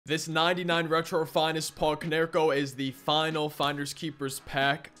This 99 Retro Finest Paul Konerko is the final Finders Keepers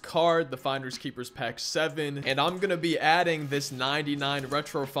pack card, the Finders Keepers pack 7. And I'm going to be adding this 99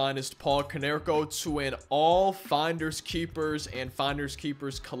 Retro Finest Paul Konerko to an all Finders Keepers and Finders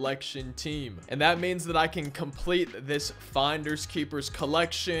Keepers collection team. And that means that I can complete this Finders Keepers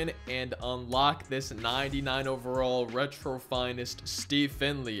collection and unlock this 99 overall Retro Finest Steve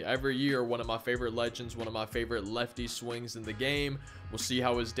Finley. Every year, one of my favorite legends, one of my favorite lefty swings in the game. We'll see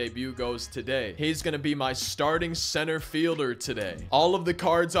how his debut goes today. He's going to be my starting center fielder today. All of the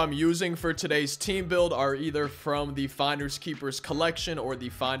cards I'm using for today's team build are either from the Finders Keepers collection or the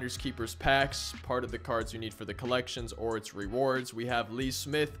Finders Keepers packs, part of the cards you need for the collections or its rewards. We have Lee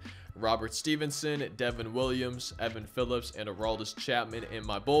Smith, Robert Stevenson, Devin Williams, Evan Phillips, and Aroldis Chapman in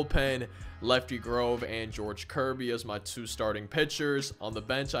my bullpen. Lefty Grove and George Kirby as my 2 starting pitchers. On the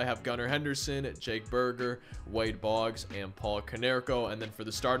bench, I have Gunnar Henderson, Jake Berger, Wade Boggs, and Paul Konerko. And then for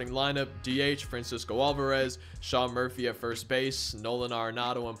the starting lineup, DH, Francisco Alvarez, Sean Murphy at first base, Nolan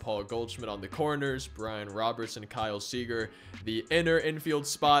Arenado and Paul Goldschmidt on the corners, Brian Roberts and Kyle Seager. The inner infield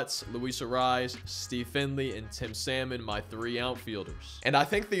spots, Luis Ariz, Steve Finley, and Tim Salmon, my 3 outfielders. And I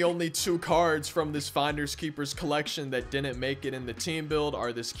think the only 2 cards from this Finders Keepers collection that didn't make it in the team build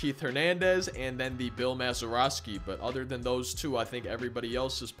are this Keith Hernandez and then the Bill Mazeroski. But other than those 2, I think everybody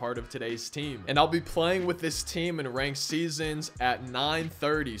else is part of today's team. And I'll be playing with this team in ranked seasons at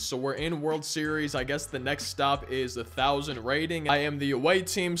 9:30. So we're in World Series. I guess the next stop is 1,000 rating. I am the away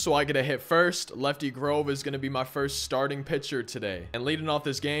team, so I get a hit first. Lefty Grove is going to be my first starting pitcher today. And leading off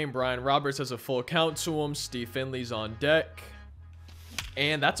this game, Brian Roberts has a full count to him. Steve Finley's on deck.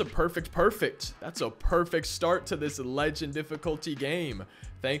 And that's a perfect. That's a perfect start to this legend difficulty game.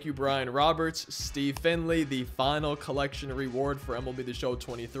 Thank you, Brian Roberts. Steve Finley, the final collection reward for MLB The Show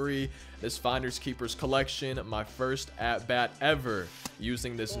 23. This Finders Keepers collection, my first at-bat ever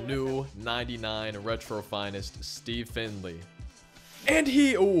using this new 99 Retro Finest Steve Finley. And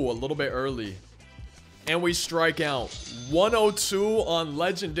a little bit early. And we strike out. 102 on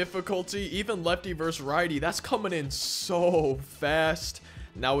legend difficulty. Even lefty versus righty. That's coming in so fast.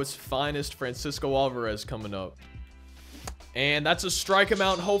 Now it's finest Francisco Alvarez coming up. And that's a strike him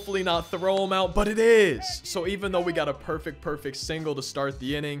out. Hopefully not throw him out, but it is. So even though we got a perfect single to start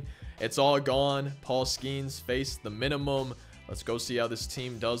the inning, it's all gone. Paul Skeens faced the minimum. Let's go see how this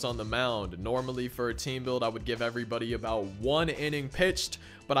team does on the mound. Normally for a team build, I would give everybody about 1 inning pitched,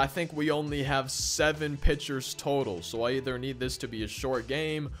 but I think we only have 7 pitchers total. So I either need this to be a short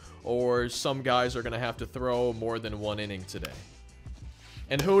game or some guys are going to have to throw more than 1 inning today.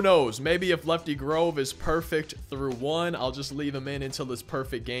 And who knows, maybe if Lefty Grove is perfect through 1, I'll just leave him in until his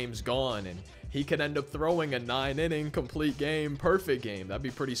perfect game's gone. And he could end up throwing a 9-inning complete game, perfect game. That'd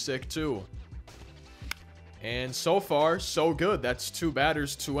be pretty sick too. And so far, so good. That's 2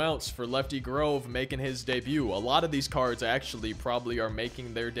 batters, 2 outs for Lefty Grove making his debut. A lot of these cards actually probably are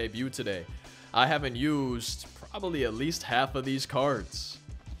making their debut today. I haven't used probably at least half of these cards.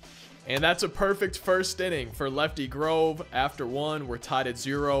 And that's a perfect first inning for Lefty Grove. After 1, we're tied at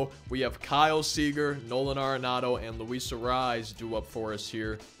 0. We have Kyle Seager, Nolan Arenado, and Luis Ariz due up for us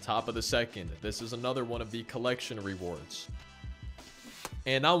here. Top of the 2nd. This is another one of the collection rewards.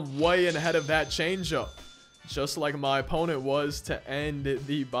 And I'm way ahead of that changeup. Just like my opponent was to end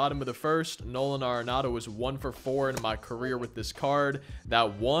the bottom of the 1st. Nolan Arenado was 1 for 4 in my career with this card.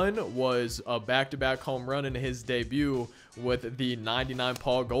 That one was a back-to-back home run in his debut with the 99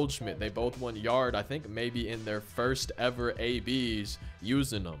 Paul Goldschmidt. They both won yard, I think maybe in their first ever ABs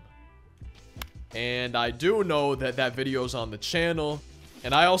using them. And I do know that that video's on the channel.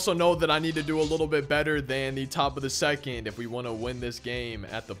 And I also know that I need to do a little bit better than the top of the 2nd if we want to win this game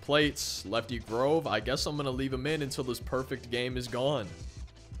at the plates. Lefty Grove, I guess I'm going to leave him in until this perfect game is gone.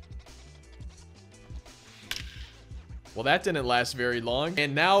 Well, that didn't last very long.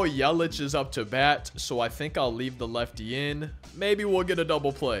 And now Yelich is up to bat, so I think I'll leave the lefty in. Maybe we'll get a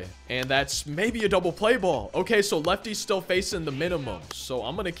double play. And that's maybe a double play ball. Okay, so lefty's still facing the minimum. So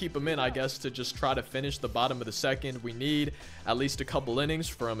I'm going to keep him in, I guess, to just try to finish the bottom of the 2nd. We need at least a couple innings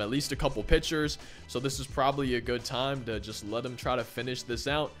from at least a couple pitchers. So this is probably a good time to just let him try to finish this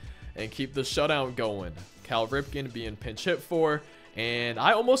out and keep the shutout going. Cal Ripken being pinch hit for. And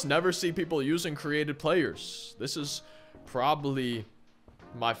I almost never see people using created players. This is probably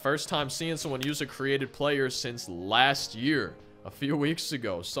my first time seeing someone use a created player since last year, a few weeks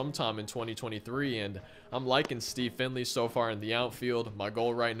ago, sometime in 2023. And I'm liking Steve Finley so far in the outfield. My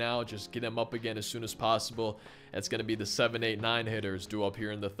goal right now, just get him up again as soon as possible. It's going to be the 7, 8, 9 hitters due up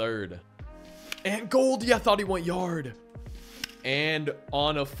here in the 3rd. And Goldie, I thought he went yard. And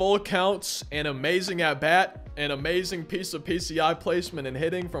on a full count, an amazing at bat, An amazing piece of PCI placement and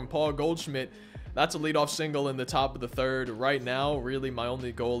hitting from Paul Goldschmidt. That's a leadoff single in the top of the third. Right now, really, my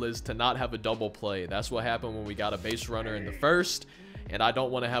only goal is to not have a double play. That's what happened when we got a base runner in the first, and I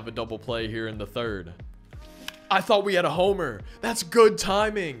don't want to have a double play here in the third. I thought we had a homer. That's good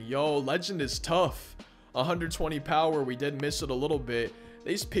timing. Yo, Legend is tough. 120 power. We did miss it a little bit.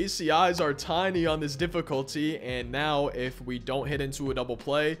 These PCIs are tiny on this difficulty, and now if we don't hit into a double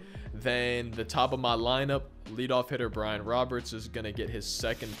play, then the top of my lineup, leadoff hitter Brian Roberts, is going to get his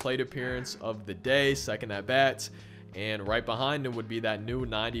second plate appearance of the day, second at bat, and right behind him would be that new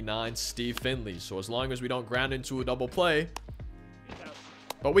 99 Steve Finley. So as long as we don't ground into a double play,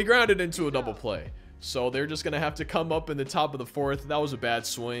 but we grounded into a double play. So they're just going to have to come up in the top of the fourth. That was a bad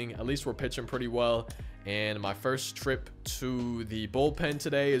swing. At least we're pitching pretty well. And my first trip to the bullpen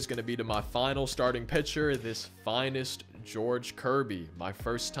today is going to be to my final starting pitcher, this finest George Kirby. My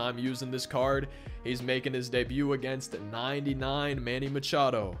first time using this card. He's making his debut against 99 Manny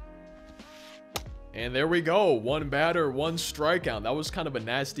Machado. And there we go. One batter, one strikeout. That was kind of a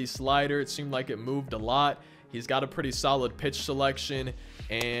nasty slider. It seemed like it moved a lot. He's got a pretty solid pitch selection,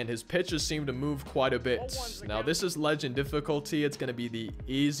 and his pitches seem to move quite a bit. Now, this is Legend difficulty. It's going to be the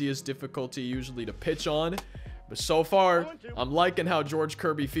easiest difficulty usually to pitch on. But so far, I'm liking how George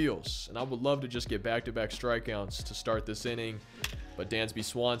Kirby feels. And I would love to just get back-to-back strikeouts to start this inning. But Dansby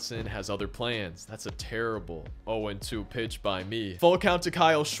Swanson has other plans. That's a terrible 0-2 pitch by me. Full count to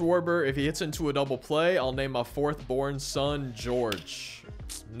Kyle Schwarber. If he hits into a double play, I'll name my fourth-born son George.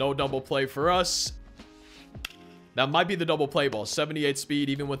 No double play for us. That might be the double play ball. 78 speed.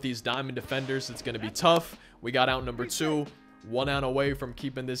 Even with these diamond defenders, it's going to be tough. We got out number 2. 1 out away from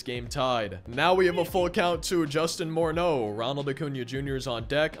keeping this game tied. Now we have a full count to Justin Morneau. Ronald Acuna Jr. is on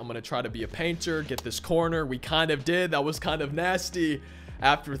deck. I'm going to try to be a painter, get this corner. We kind of did. That was kind of nasty.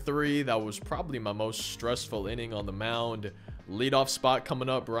 After 3, that was probably my most stressful inning on the mound. Leadoff spot coming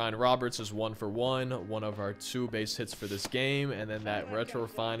up. Brian Roberts is 1 for 1. One of our 2 base hits for this game. And then that retro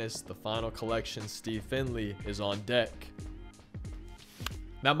finest, the final collection, Steve Finley, is on deck.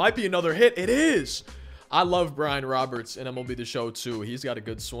 That might be another hit. It is. I love Brian Roberts in MLB The Show too. He's got a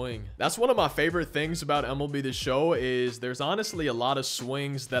good swing. That's one of my favorite things about MLB The Show is there's honestly a lot of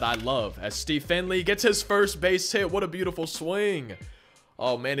swings that I love. As Steve Finley gets his first base hit, what a beautiful swing.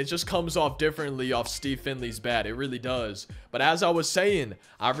 Oh man, it just comes off differently off Steve Finley's bat. It really does. But as I was saying,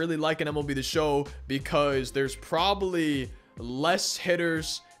 I really like an MLB The Show because there's probably less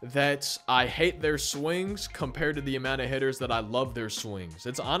hitters that I hate their swings compared to the amount of hitters that I love their swings.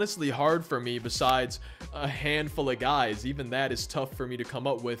 It's honestly hard for me besides a handful of guys. Even that is tough for me to come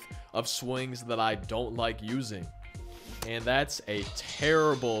up with of swings that I don't like using. And that's a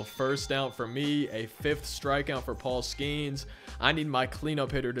terrible first out for me. A 5th strikeout for Paul Skeens. I need my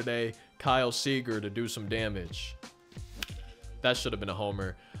cleanup hitter today, Kyle Seager, to do some damage. That should have been a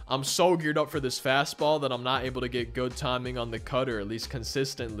homer. I'm so geared up for this fastball that I'm not able to get good timing on the cutter, at least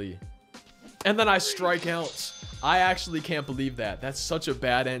consistently. And then I strike out. I actually can't believe that. That's such a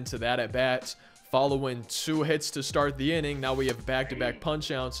bad end to that at bat. Following 2 hits to start the inning, now we have back-to-back punch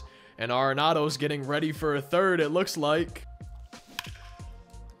outs. And Arenado's getting ready for a third, it looks like.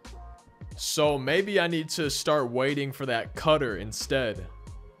 So maybe I need to start waiting for that cutter instead.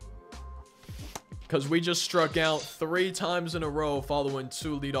 Because we just struck out 3 times in a row following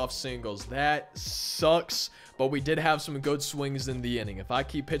 2 leadoff singles. That sucks, but we did have some good swings in the inning. If I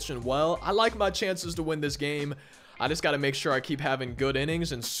keep pitching well, I like my chances to win this game. I just got to make sure I keep having good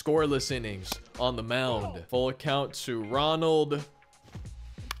innings and scoreless innings on the mound. Full count to Ronald.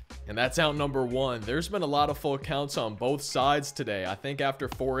 And that's out number 1. There's been a lot of full counts on both sides today. I think after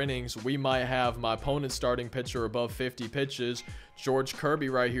 4 innings, we might have my opponent's starting pitcher above 50 pitches. George Kirby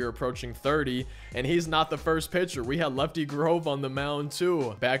right here approaching 30. And he's not the first pitcher. We had Lefty Grove on the mound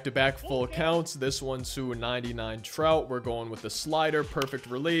too. Back-to-back full counts. This one to 99 Trout. We're going with the slider. Perfect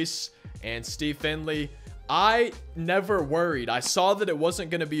release. And Steve Finley. I never worried. I saw that it wasn't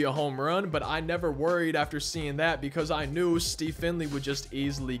going to be a home run, but I never worried after seeing that because I knew Steve Finley would just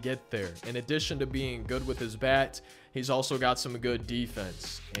easily get there. In addition to being good with his bat, he's also got some good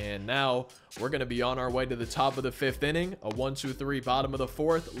defense. And now we're going to be on our way to the top of the 5th inning. A 1-2-3 bottom of the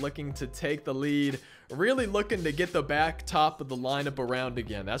 4th, looking to take the lead. Really looking to get the back top of the lineup around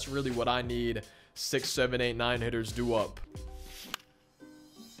again. That's really what I need 6, 7, 8, 9 hitters do up.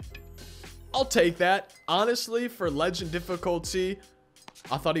 I'll take that. Honestly, for Legend difficulty,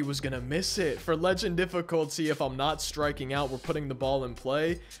 I thought he was going to miss it. For Legend difficulty, if I'm not striking out, we're putting the ball in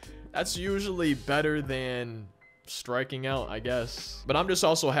play. That's usually better than striking out, I guess. But I'm just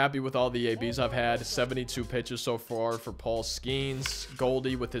also happy with all the ABs I've had. 72 pitches so far for Paul Skeens.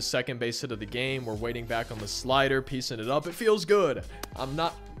 Goldie with his second base hit of the game. We're waiting back on the slider, piecing it up. It feels good. I'm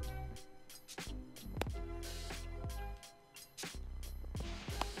not...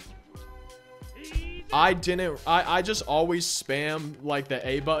 I just always spam like the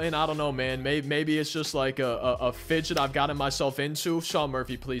A button. I don't know, man. Maybe it's just like a fidget I've gotten myself into. Sean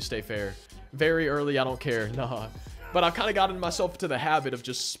Murphy, please stay fair. Very early, I don't care. Nah. But I've kind of gotten myself into the habit of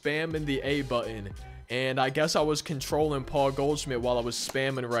just spamming the A button. And I guess I was controlling Paul Goldschmidt while I was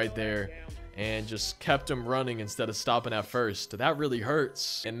spamming right there. And just kept him running instead of stopping at first. That really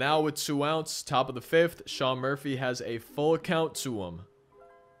hurts. And now with 2 outs, top of the 5th, Sean Murphy has a full count to him.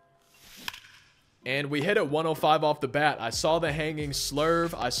 And we hit it 105 off the bat. I saw the hanging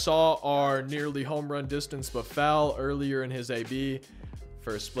slurve. I saw our nearly home run distance but foul earlier in his AB.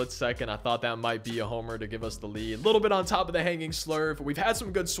 For a split second, I thought that might be a homer to give us the lead. A little bit on top of the hanging slurve. We've had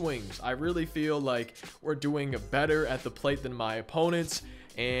some good swings. I really feel like we're doing better at the plate than my opponents.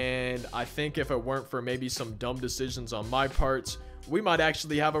 And I think if it weren't for maybe some dumb decisions on my part, we might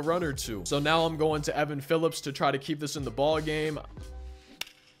actually have a run or two. So now I'm going to Evan Phillips to try to keep this in the ball game.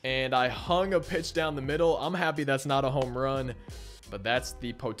 And I hung a pitch down the middle. I'm happy that's not a home run, but that's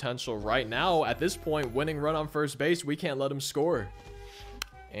the potential right now. At this point, winning run on first base, we can't let him score.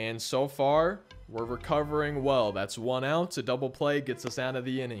 And so far, we're recovering well. That's 1 out. A double play gets us out of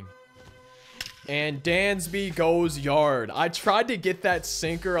the inning. And Dansby goes yard. I tried to get that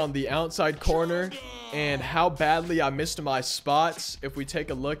sinker on the outside corner, and how badly I missed my spots. If we take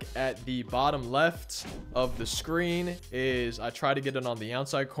a look at the bottom left of the screen, is I tried to get it on the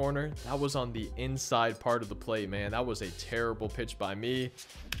outside corner. That was on the inside part of the plate, man. That was a terrible pitch by me.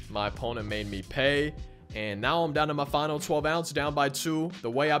 My opponent made me pay. And now I'm down to my final 12 outs, down by 2.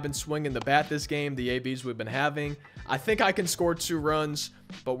 The way I've been swinging the bat this game, the ABs we've been having, I think I can score 2 runs,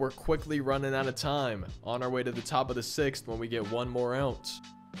 but we're quickly running out of time. On our way to the top of the 6th when we get 1 more out.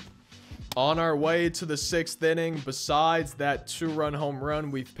 On our way to the 6th inning, besides that 2-run home run,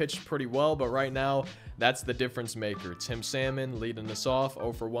 we've pitched pretty well, but right now, that's the difference maker. Tim Salmon leading us off,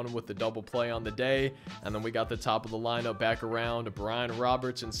 0 for 1 with the double play on the day. And then we got the top of the lineup back around. Brian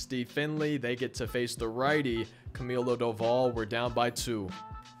Roberts and Steve Finley, they get to face the righty, Camilo Doval. We're down by 2.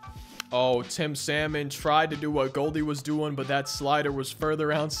 Oh, Tim Salmon tried to do what Goldie was doing, but that slider was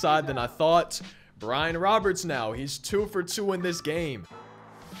further outside than I thought. Brian Roberts now, he's 2 for 2 in this game.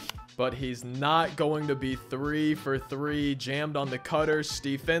 But he's not going to be 3 for 3. Jammed on the cutter.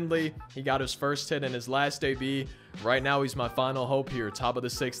 Steve Finley, he got his first hit in his last AB. Right now, he's my final hope here. Top of the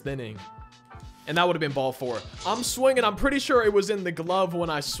 6th inning. And that would have been ball 4. I'm swinging. I'm pretty sure it was in the glove when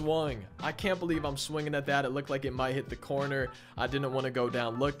I swung. I can't believe I'm swinging at that. It looked like it might hit the corner. I didn't want to go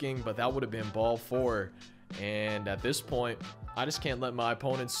down looking, but that would have been ball 4. And at this point, I just can't let my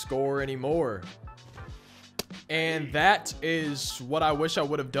opponents score anymore. And that is what I wish I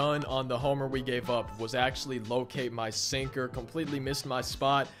would have done on the homer we gave up, was actually locate my sinker. Completely missed my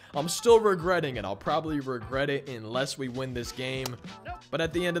spot. I'm still regretting it. I'll probably regret it unless we win this game. But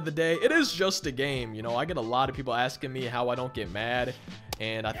at the end of the day, it is just a game. You know, I get a lot of people asking me how I don't get mad.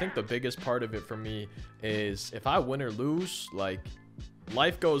 And I think the biggest part of it for me is if I win or lose, like,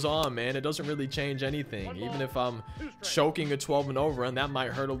 life goes on, man. It doesn't really change anything. Even if I'm choking a 12-0 run, that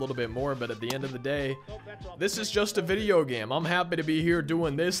might hurt a little bit more. But at the end of the day, this is just a video game. I'm happy to be here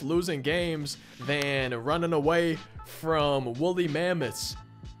doing this, losing games, than running away from woolly mammoths.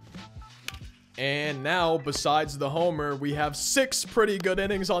 And now, besides the homer, we have 6 pretty good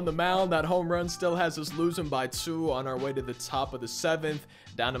innings on the mound. That home run still has us losing by 2 on our way to the top of the 7th,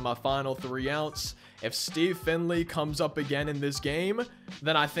 down to my final 3 outs. If Steve Finley comes up again in this game,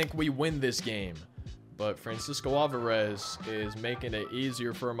 then I think we win this game. But Francisco Alvarez is making it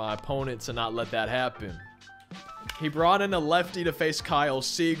easier for my opponent to not let that happen. He brought in a lefty to face Kyle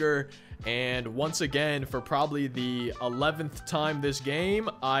Seager. And once again, for probably the 11th time this game,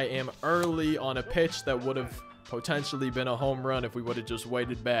 I am early on a pitch that would have potentially been a home run if we would have just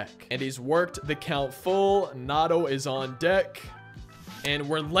waited back. And he's worked the count full. Nato is on deck. And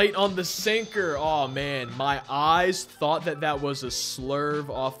we're late on the sinker. Oh, man. My eyes thought that that was a slurve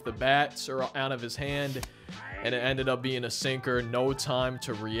off the bat or out of his hand. And it ended up being a sinker. No time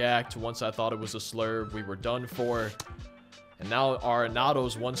to react. Once I thought it was a slurve, we were done for. And now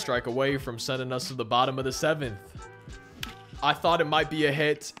Arenado's 1 strike away from sending us to the bottom of the 7th. I thought it might be a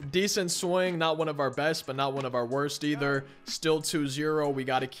hit. Decent swing. Not one of our best, but not one of our worst either. Still 2-0. We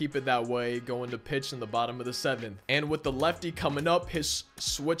got to keep it that way. Going to pitch in the bottom of the 7th. And with the lefty coming up, his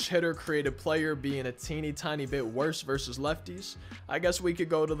switch hitter created player being a teeny tiny bit worse versus lefties, I guess we could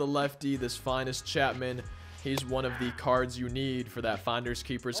go to the lefty, this finest Chapman. He's one of the cards you need for that Finders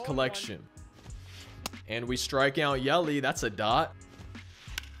Keepers collection. And we strike out Yelly. That's a dot.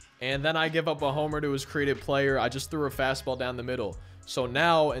 And then I give up a homer to his created player. I just threw a fastball down the middle. So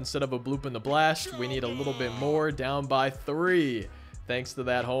now, instead of a bloop in the blast, we need a little bit more, down by 3. Thanks to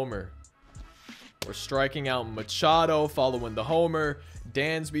that homer. We're striking out Machado following the homer.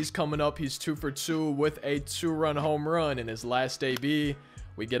 Dansby's coming up. He's 2 for 2 with a 2-run home run in his last AB.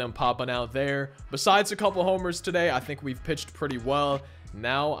 We get him popping out there. Besides a couple homers today, I think we've pitched pretty well.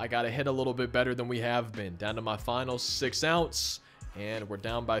 Now I got to hit a little bit better than we have been. Down to my final 6 outs. And we're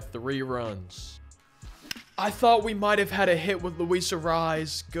down by 3 runs. I thought we might have had a hit with Luis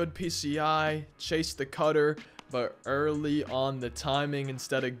Ariz. Good PCI. Chased the cutter. But early on the timing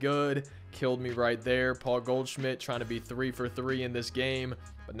instead of good. Killed me right there. Paul Goldschmidt trying to be 3 for 3 in this game.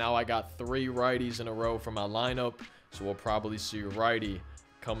 But now I got 3 righties in a row for my lineup. So we'll probably see righty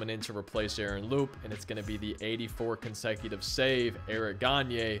coming in to replace Aaron Loop. And it's going to be the 84 consecutive save. Eric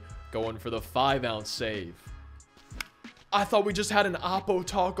Gagne going for the 5-ounce save. I thought we just had an Oppo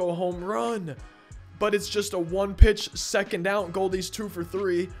Taco home run. But it's just a 1-pitch second out. Goldie's 2 for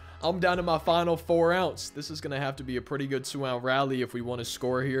 3. I'm down to my final 4 outs. This is going to have to be a pretty good 2-out rally if we want to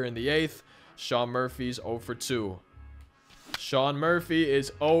score here in the 8th. Sean Murphy's 0 for 2. Sean Murphy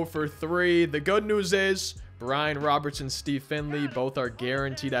is 0 for 3. The good news is Brian Roberts and Steve Finley both are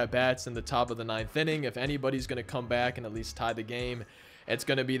guaranteed at bats in the top of the 9th inning. If anybody's going to come back and at least tie the game, it's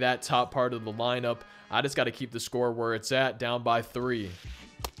going to be that top part of the lineup. I just got to keep the score where it's at, down by 3.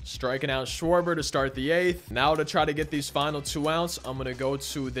 Striking out Schwarber to start the 8th. Now to try to get these final 2 outs, I'm going to go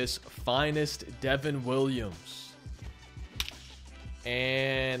to this finest Devin Williams.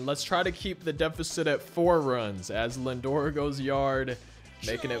 And let's try to keep the deficit at 4 runs as Lindor goes yard,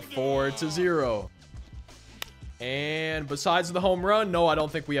 making it 4-0. And besides the home run, no, I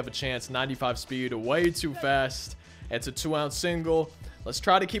don't think we have a chance. 95 speed, way too fast. It's a 2-out single. Let's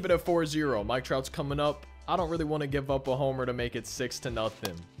try to keep it at 4-0. Mike Trout's coming up. I don't really want to give up a homer to make it 6-0.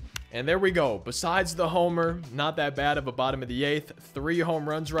 And there we go. Besides the homer, not that bad of a bottom of the 8th. 3 home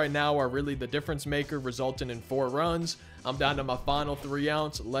runs right now are really the difference maker, resulting in 4 runs. I'm down to my final 3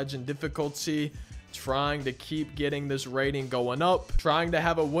 outs. Legend difficulty. Trying to keep getting this rating going up. Trying to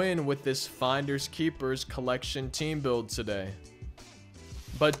have a win with this Finders Keepers collection team build today.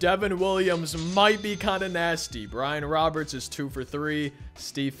 But Devin Williams might be kind of nasty. Brian Roberts is 2 for 3.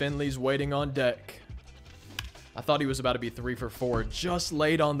 Steve Finley's waiting on deck. I thought he was about to be 3 for 4. Just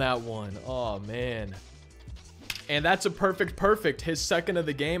late on that one. Oh, man. And that's a perfect. His second of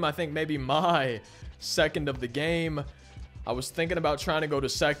the game. I think maybe my second of the game. I was thinking about trying to go to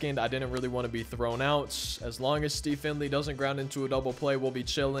second. I didn't really want to be thrown out. As long as Steve Finley doesn't ground into a double play, we'll be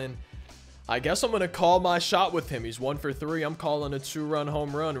chilling. I guess I'm going to call my shot with him. He's 1 for 3. I'm calling a 2-run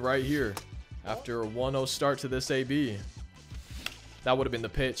home run right here after a 1-0 start to this AB. That would have been the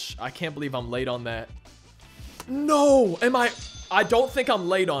pitch. I can't believe I'm late on that. No! I don't think I'm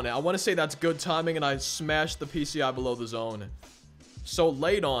late on it. I want to say that's good timing, and I smashed the PCI below the zone. So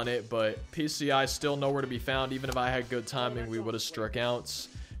late on it, but PCI still nowhere to be found. Even if I had good timing, we would have struck outs.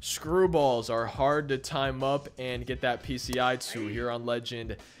 Screwballs are hard to time up and get that PCI to here on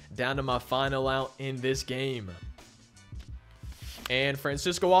Legend. Down to my final out in this game. And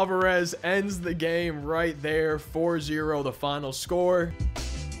Francisco Alvarez ends the game right there. 4-0 the final score.